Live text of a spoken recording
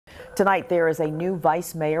Tonight, there is a new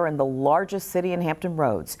vice mayor in the largest city in Hampton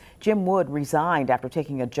Roads. Jim Wood resigned after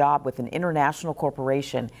taking a job with an international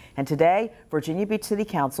corporation. And today, Virginia Beach City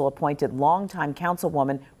Council appointed longtime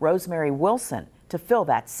Councilwoman Rosemary Wilson to fill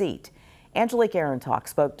that seat. Angelique Arentalk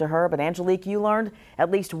spoke to her, but Angelique, you learned at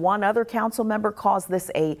least one other council member calls this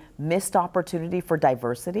a missed opportunity for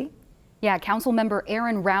diversity. Yeah, Councilmember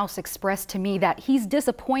Aaron Rouse expressed to me that he's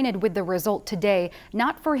disappointed with the result today,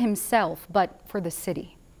 not for himself, but for the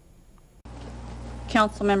city.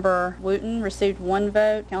 Councilmember Wooten received 1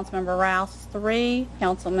 vote, Councilmember Rouse 3,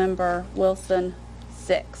 Councilmember Wilson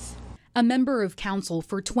 6. A member of council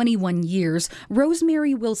for 21 years,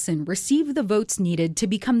 Rosemary Wilson received the votes needed to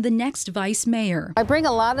become the next vice mayor. I bring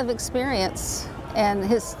a lot of experience and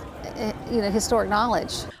historic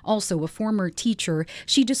knowledge. Also a former teacher,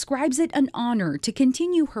 she describes it an honor to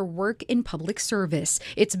continue her work in public service.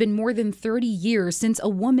 It's been more than 30 years since a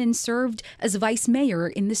woman served as vice mayor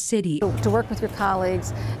in the city. To work with your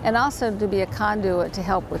colleagues and also to be a conduit to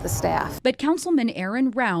help with the staff. But Councilman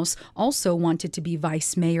Aaron Rouse also wanted to be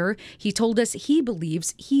vice mayor. He told us he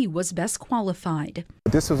believes he was best qualified.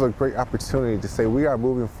 This was a great opportunity to say we are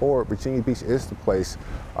moving forward. Virginia Beach is the place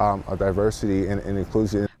of diversity and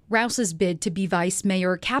inclusion. Rouse's bid to be vice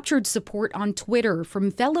mayor captured support on Twitter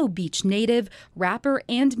from fellow beach native, rapper,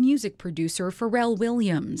 and music producer Pharrell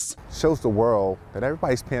Williams. Shows the world that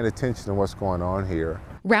everybody's paying attention to what's going on here.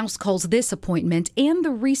 Rouse calls this appointment and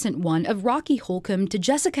the recent one of Rocky Holcomb to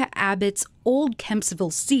Jessica Abbott's old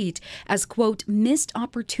Kempsville seat as, quote, missed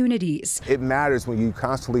opportunities. It matters when you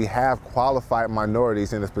constantly have qualified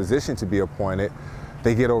minorities in a position to be appointed.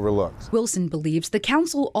 They get overlooked. Wilson believes the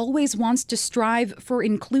council always wants to strive for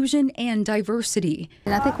inclusion and diversity.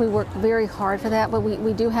 And I think we work very hard for that, but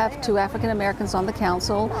we do have 2 African Americans on the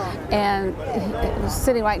council, and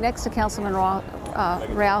sitting right next to Councilman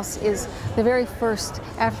Rouse is the very first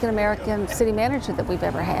African American city manager that we've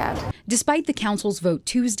ever had. Despite the council's vote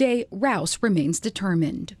Tuesday, Rouse remains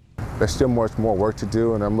determined. There's still much more work to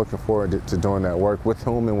do, and I'm looking forward to doing that work with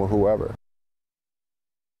whom and with whoever.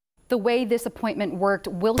 The way this appointment worked,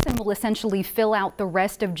 Wilson will essentially fill out the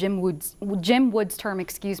rest of Jim Wood's term,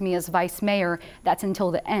 as vice mayor. That's until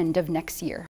the end of next year.